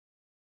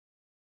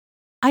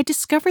I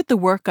discovered the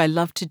work I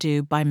love to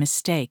do by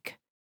mistake.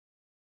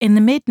 In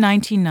the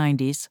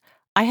mid-1990s,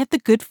 I had the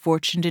good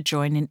fortune to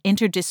join an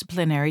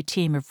interdisciplinary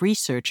team of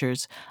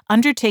researchers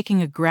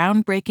undertaking a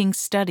groundbreaking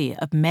study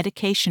of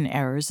medication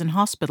errors in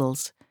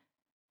hospitals.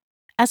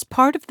 As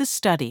part of the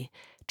study,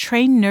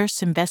 trained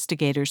nurse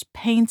investigators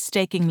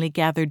painstakingly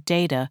gathered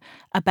data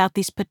about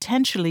these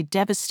potentially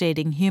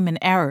devastating human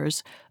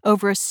errors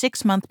over a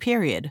 6-month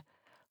period,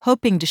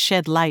 hoping to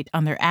shed light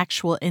on their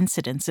actual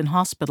incidents in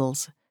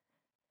hospitals.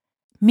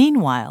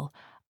 Meanwhile,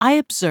 I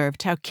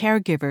observed how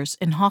caregivers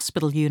in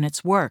hospital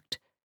units worked,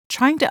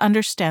 trying to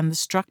understand the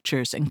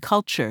structures and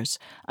cultures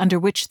under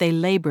which they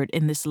labored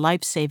in this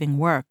life-saving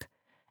work,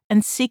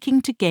 and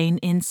seeking to gain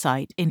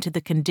insight into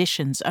the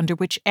conditions under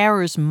which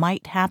errors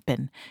might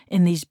happen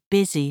in these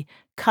busy,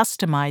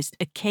 customized,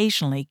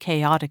 occasionally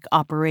chaotic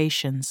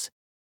operations.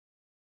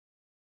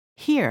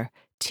 Here,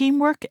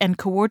 teamwork and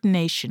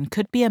coordination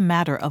could be a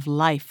matter of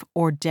life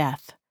or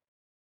death.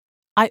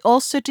 I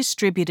also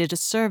distributed a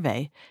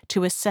survey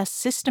to assess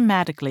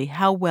systematically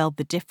how well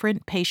the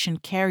different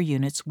patient care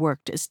units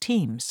worked as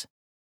teams.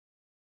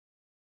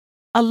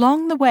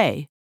 Along the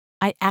way,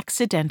 I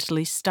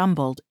accidentally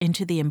stumbled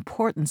into the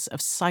importance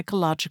of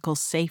psychological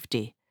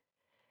safety,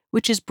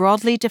 which is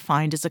broadly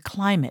defined as a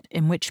climate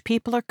in which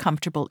people are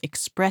comfortable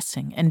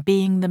expressing and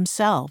being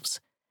themselves,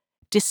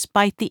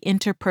 despite the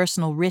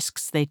interpersonal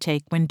risks they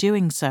take when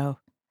doing so.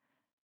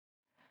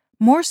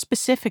 More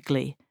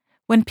specifically,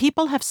 when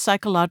people have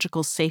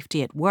psychological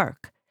safety at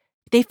work,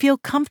 they feel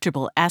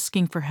comfortable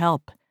asking for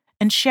help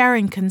and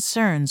sharing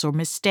concerns or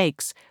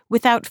mistakes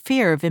without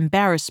fear of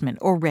embarrassment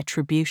or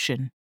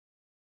retribution.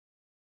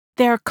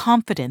 They are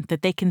confident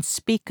that they can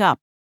speak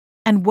up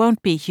and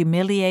won't be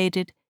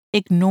humiliated,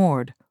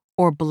 ignored,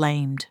 or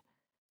blamed.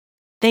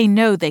 They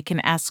know they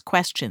can ask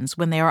questions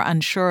when they are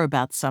unsure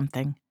about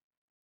something.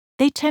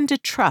 They tend to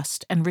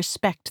trust and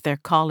respect their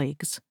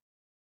colleagues.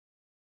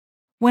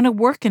 When a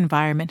work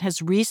environment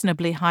has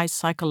reasonably high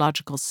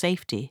psychological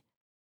safety,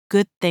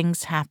 good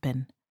things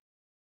happen.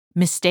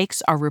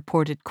 Mistakes are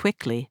reported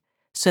quickly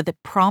so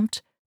that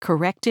prompt,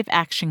 corrective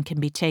action can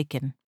be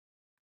taken.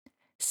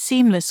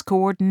 Seamless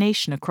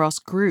coordination across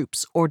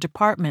groups or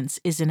departments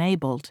is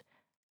enabled,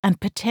 and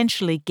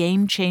potentially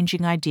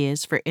game-changing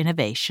ideas for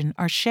innovation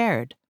are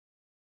shared.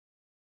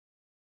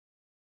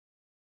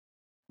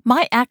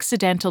 My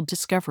accidental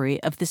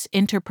discovery of this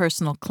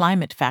interpersonal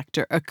climate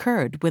factor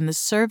occurred when the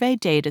survey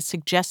data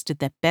suggested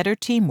that better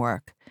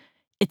teamwork,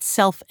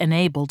 itself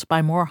enabled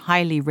by more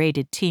highly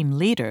rated team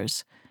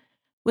leaders,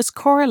 was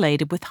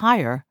correlated with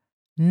higher,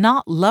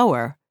 not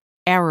lower,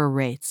 error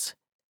rates.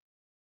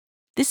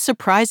 This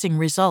surprising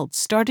result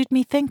started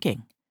me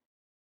thinking.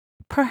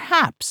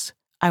 Perhaps,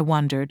 I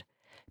wondered,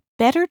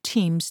 better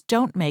teams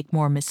don't make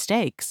more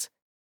mistakes,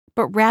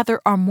 but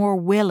rather are more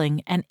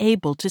willing and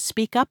able to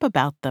speak up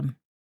about them.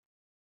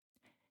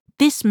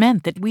 This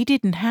meant that we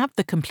didn't have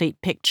the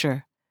complete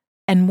picture,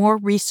 and more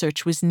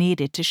research was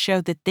needed to show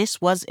that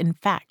this was in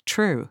fact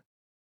true.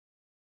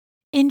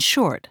 In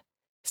short,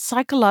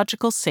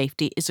 psychological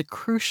safety is a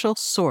crucial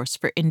source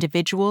for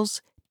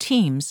individuals,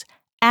 teams,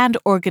 and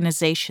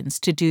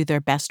organizations to do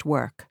their best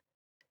work.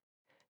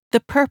 The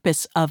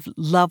purpose of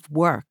Love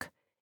Work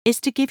is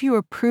to give you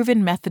a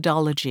proven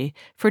methodology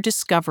for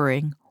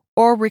discovering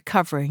or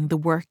recovering the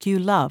work you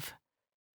love.